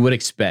 You would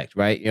expect,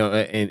 right? You know,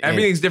 and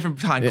everything's different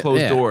behind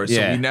closed doors,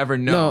 so we never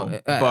know. No,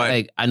 but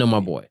like, I know my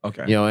boy.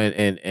 Okay, you know,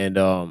 and you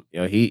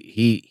know,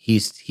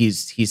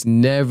 he's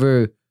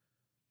never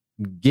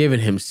given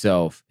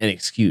himself an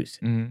excuse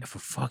for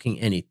fucking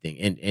anything,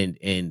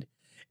 and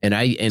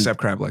I except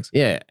crab legs.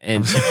 Yeah,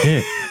 and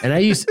and I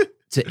used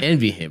to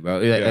envy him, bro.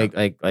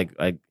 Like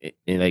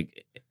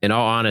in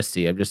all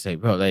honesty, I'm just saying,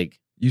 bro, like.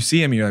 You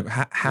see him, you're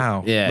like,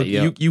 how? Yeah,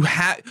 look, you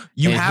have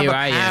a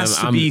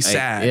past to be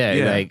sad.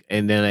 Yeah, like,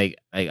 and then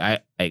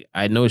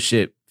I know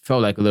shit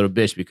felt like a little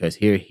bitch because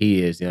here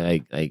he is, you know,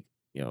 like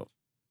you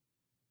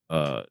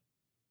know,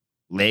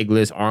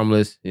 legless,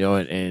 armless, you know,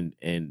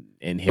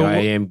 and here I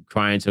am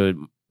crying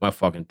to my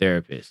fucking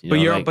therapist.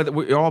 You know, but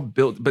we're all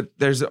built. But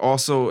there's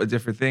also a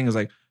different thing. Is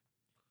like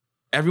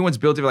everyone's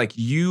built to like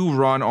you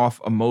run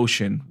off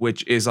emotion,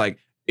 which is like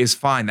is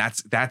fine.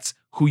 That's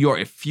who you are.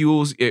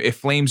 It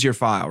flames your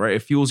fire, right?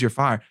 It fuels your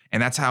fire. And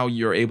that's how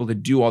you're able to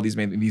do all these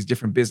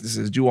different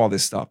businesses, do all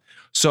this stuff.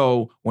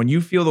 So when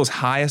you feel those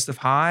highest of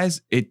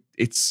highs,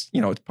 it's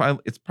you know, it's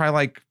probably it's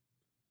probably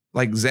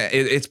like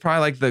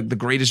the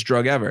greatest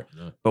drug ever.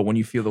 Yeah. But when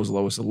you feel those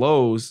lowest of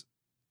lows,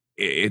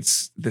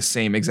 it's the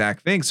same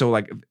exact thing. So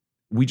like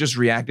we just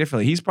react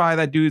differently. He's probably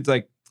that dude's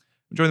like,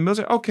 join the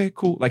military. Okay,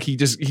 cool. Like he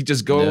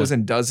just goes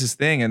and does his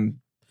thing, and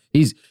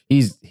he's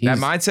that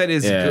mindset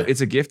is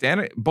it's a gift,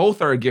 and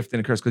both are a gift and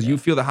a curse because you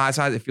feel the highs,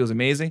 it feels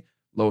amazing,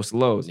 lowest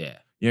lows. Yeah.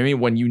 You know what I mean?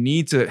 When you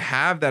need to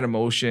have that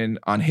emotion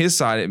on his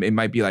side, it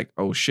might be like,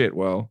 oh shit,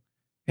 well,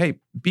 hey,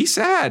 be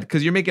sad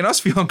because you're making us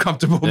feel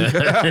uncomfortable. You know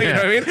what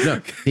I mean?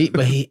 No,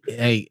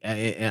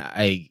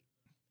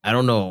 I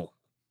don't know,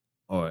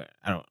 or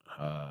I don't.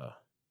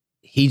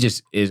 He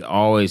just is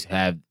always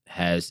has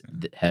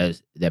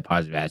that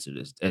positive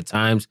attitude. At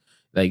times,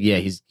 like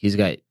he's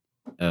got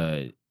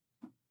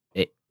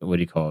what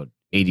do you call it?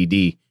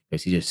 ADD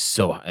because he's just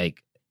so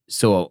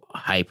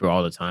hyper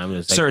all the time.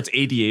 It's like, sir, it's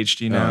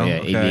ADHD now. Yeah,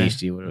 okay.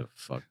 ADHD. What the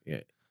fuck? Yeah.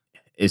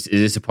 Is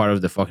this a part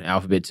of the fucking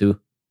alphabet too?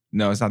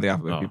 No, it's not the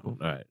alphabet, people.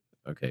 All right.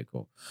 Okay,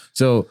 cool.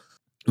 So,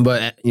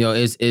 but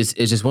it's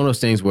just one of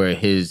those things where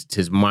his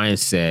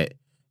mindset,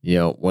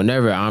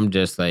 whenever I'm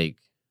just like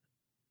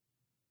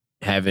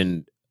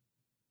having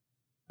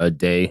a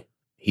day,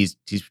 he's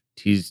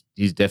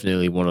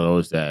definitely one of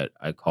those that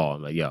I call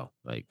him like, yo,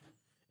 like,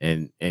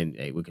 and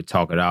hey, we could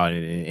talk it out,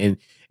 and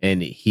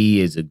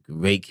he is a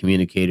great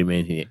communicator,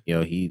 man.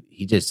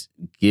 He just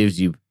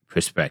gives you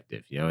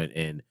perspective,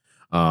 and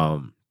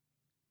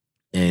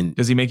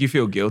does he make you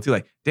feel guilty?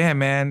 Like, damn,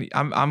 man,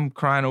 I'm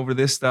crying over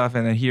this stuff,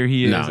 and then here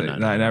he is. No.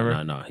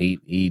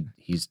 He's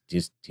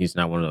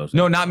not one of those.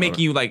 No, not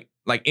making you like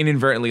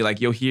inadvertently, like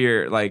you'll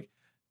hear like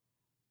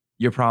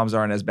your problems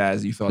aren't as bad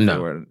as you thought they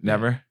were.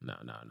 Never. No.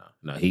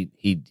 He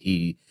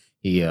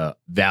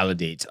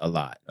validates a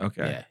lot.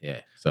 Okay. Yeah.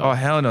 So. Oh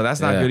hell no,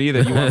 that's not good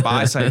either. You want to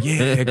buy something?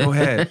 Yeah, go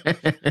ahead.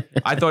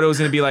 I thought it was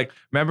gonna be like,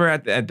 remember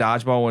at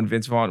dodgeball when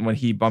Vince Vaughn when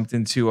he bumped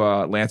into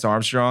Lance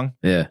Armstrong?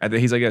 Yeah. And then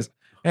he's like,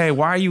 hey,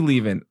 why are you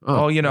leaving?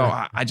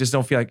 I just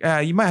don't feel like,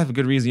 you might have a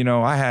good reason.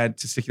 I had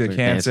testicular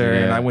cancer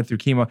and I went through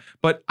chemo,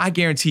 but I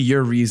guarantee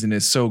your reason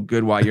is so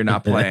good why you're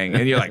not playing.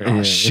 And you're like,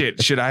 oh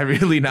shit, should I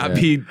really not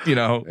be,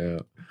 Yeah.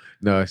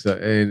 No, so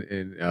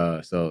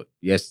and so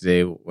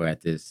yesterday we're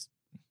at this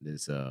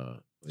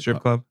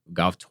strip club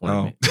golf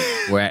tournament.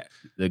 We're at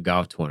the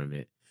golf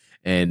tournament,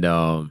 and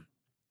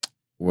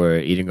we're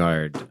eating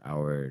our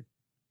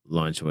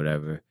lunch or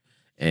whatever,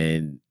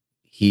 and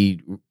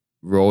he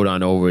rolled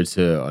on over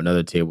to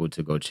another table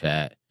to go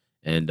chat,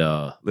 and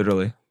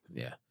literally,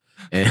 yeah,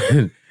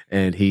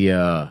 and he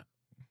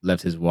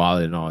left his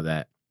wallet and all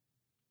that,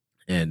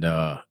 and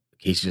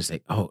Casey's just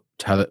like, oh,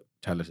 Tyler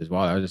left his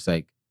wallet. I was just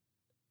like,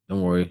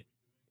 don't worry,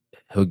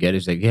 he'll get it.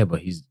 He's like, yeah,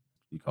 but we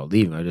call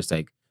leaving. I was just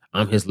like,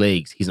 I'm his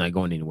legs. He's not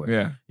going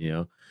anywhere.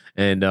 Yeah.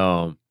 And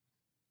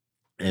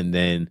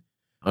then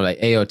I'm like,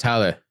 hey, yo,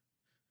 Tyler,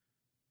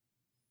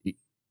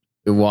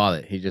 your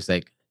wallet. He's just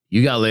like,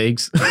 you got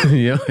legs.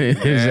 Yeah.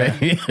 Like,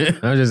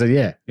 I was just like,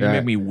 yeah. You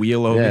make me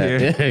wheel over here.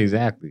 Yeah,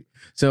 exactly.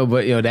 So,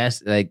 but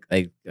that's like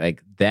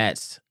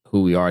that's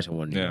who we are to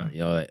one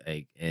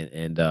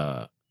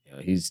another.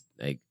 He's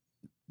like,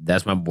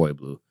 that's my boy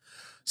Blue.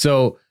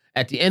 So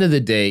at the end of the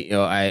day,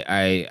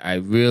 I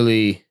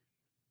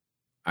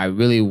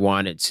really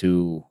wanted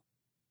to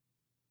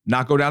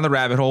not go down the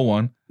rabbit hole.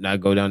 One,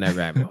 not go down that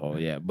rabbit hole.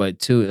 Yeah, but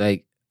two,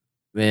 like,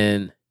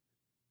 man,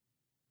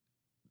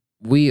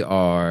 we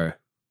are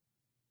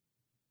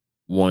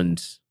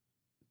one's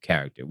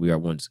character. We are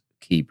one's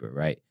keeper,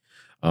 right?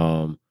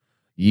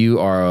 You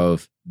are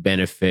of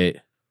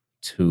benefit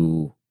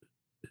to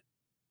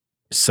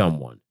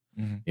someone.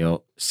 Mm-hmm.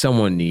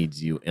 Someone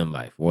needs you in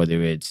life, whether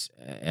it's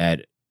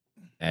at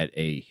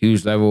a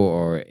huge level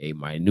or a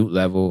minute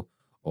level,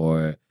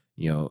 or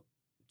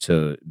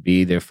to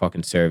be their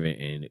fucking servant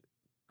and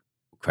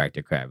crack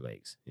their crab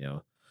legs,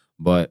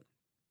 But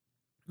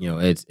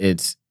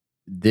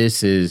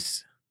this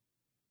is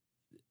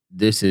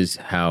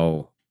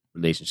how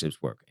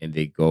relationships work, and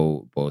they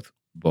go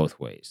both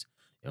ways.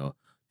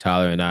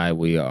 Tyler and I,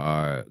 we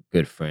are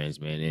good friends,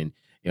 man, and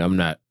I'm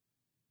not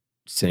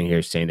sitting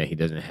here saying that he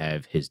doesn't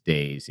have his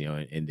days,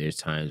 and there's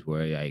times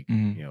where like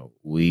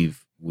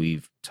we've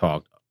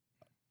talked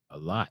a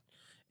lot,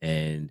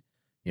 and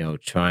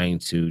trying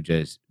to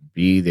just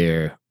be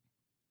there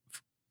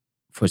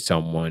for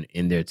someone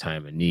in their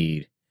time of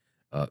need,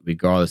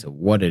 regardless of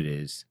what it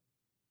is.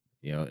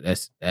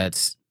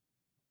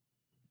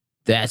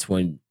 That's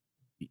when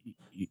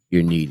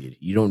you're needed.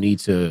 You don't need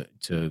to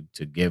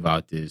give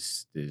out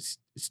this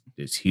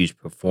huge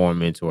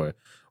performance or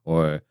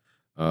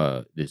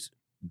this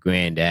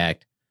grand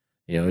act.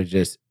 It's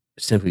just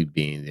simply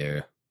being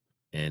there.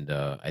 And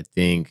I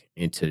think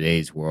in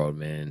today's world,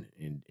 man,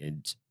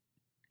 in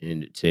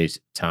today's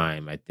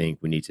time, I think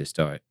we need to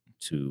start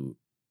to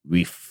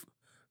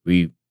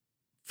refocus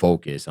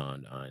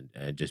on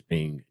just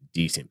being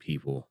decent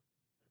people.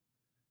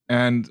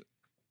 And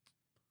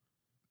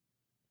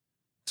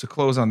to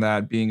close on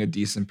that, being a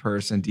decent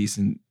person,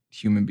 decent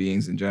human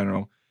beings in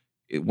general,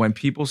 when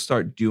people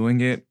start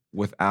doing it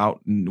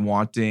without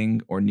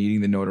wanting or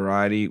needing the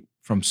notoriety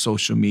from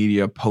social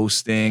media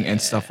posting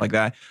and stuff like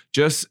that,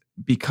 just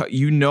because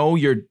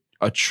you're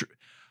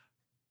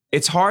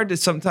it's hard for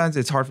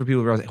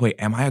people to realize, wait,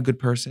 am I a good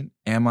person?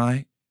 Am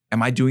I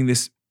doing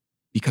this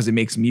because it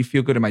makes me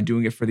feel good? Am I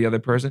doing it for the other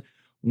person?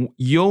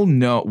 You'll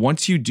know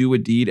once you do a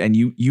deed and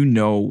you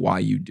know why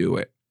you do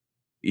it.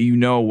 You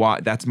know why.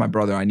 That's my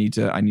brother. I need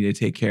to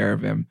take care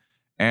of him.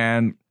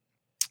 And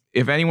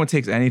if anyone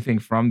takes anything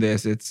from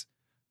this, it's,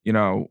 you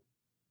know,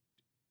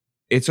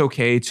 it's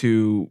okay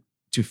to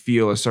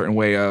feel a certain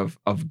way of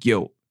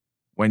guilt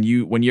when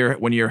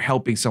you're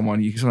helping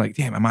someone. You're like,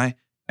 damn, am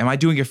I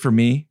doing it for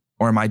me,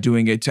 or am I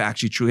doing it to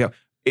actually truly help?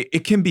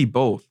 It can be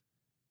both.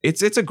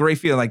 It's a great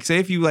feeling. Like, say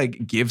if you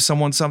like give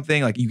someone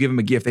something, like you give them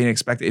a gift, they didn't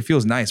expect it. It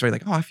feels nice, right?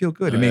 Like, oh, I feel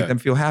good. It makes them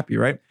feel happy,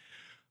 right?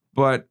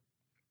 But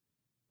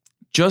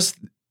just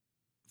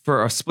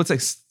for a split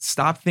second,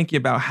 stop thinking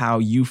about how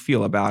you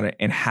feel about it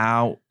and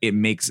how it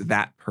makes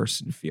that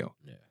person feel.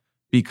 Yeah.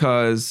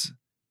 Because,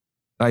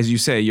 as you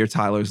say, you're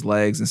Tyler's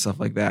legs and stuff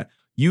like that.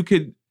 You're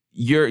the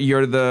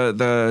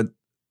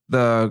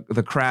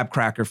crab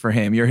cracker for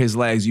him. You're his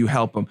legs. You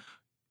help him.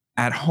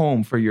 At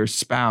home, for your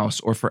spouse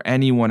or for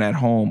anyone at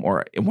home,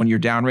 or when you're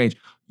downrange,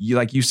 you,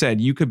 like you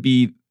said, you could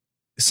be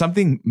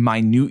something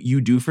minute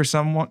you do for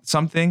someone,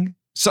 something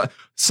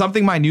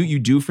minute you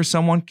do for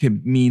someone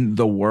could mean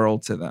the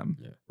world to them.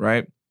 Yeah.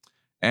 Right.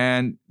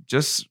 And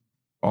just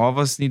all of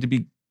us need to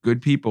be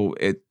good people.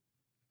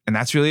 And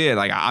that's really it.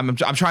 Like, I'm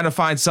trying to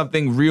find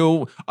something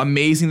real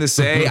amazing to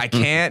say. I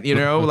can't, you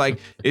know, like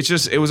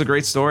it was a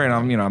great story, and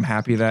I'm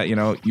happy that, you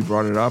know, you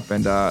brought it up.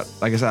 And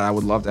like I said, I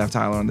would love to have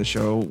Tyler on the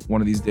show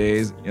one of these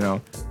days. You know,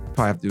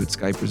 probably have to do it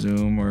Skype or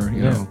Zoom, or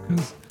you know,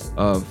 because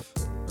of.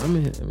 I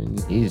mean,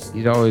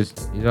 he's always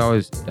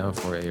down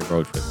for a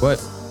road trip.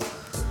 But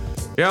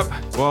yep.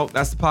 Well,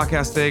 that's the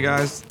podcast today,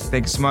 guys.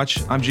 Thank you so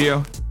much. I'm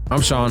Gio.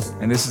 I'm Sean,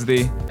 and this is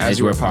the As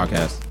You Were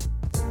podcast.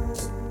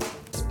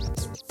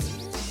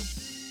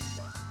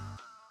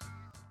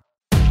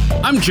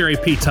 I'm Jerry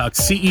P. Tuck,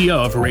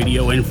 CEO of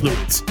Radio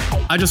Influence.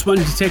 I just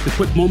wanted to take a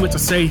quick moment to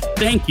say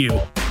thank you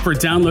for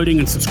downloading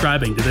and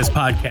subscribing to this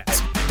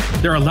podcast.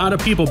 There are a lot of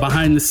people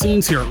behind the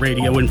scenes here at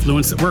Radio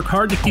Influence that work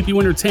hard to keep you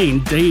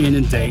entertained day in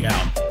and day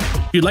out.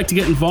 If you'd like to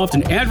get involved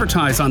and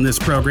advertise on this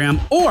program,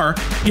 or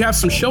you have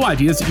some show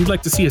ideas that you'd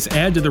like to see us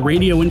add to the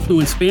Radio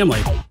Influence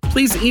family,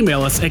 please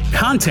email us at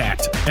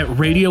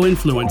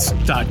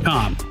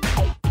contact@radioinfluence.com.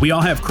 We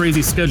all have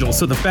crazy schedules,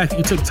 so the fact that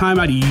you took time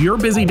out of your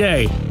busy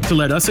day to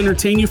let us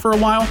entertain you for a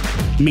while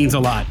means a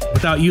lot.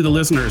 Without you, the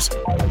listeners,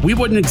 we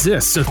wouldn't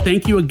exist, so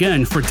thank you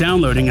again for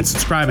downloading and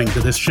subscribing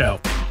to this show.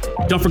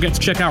 Don't forget to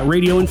check out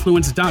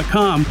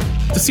radioinfluence.com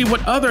to see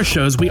what other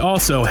shows we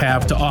also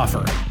have to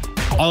offer.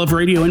 All of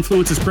Radio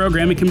Influence's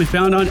programming can be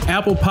found on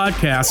Apple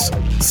Podcasts,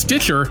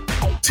 Stitcher,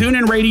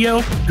 TuneIn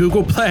Radio,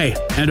 Google Play,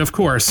 and of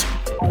course,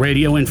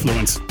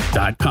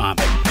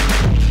 radioinfluence.com.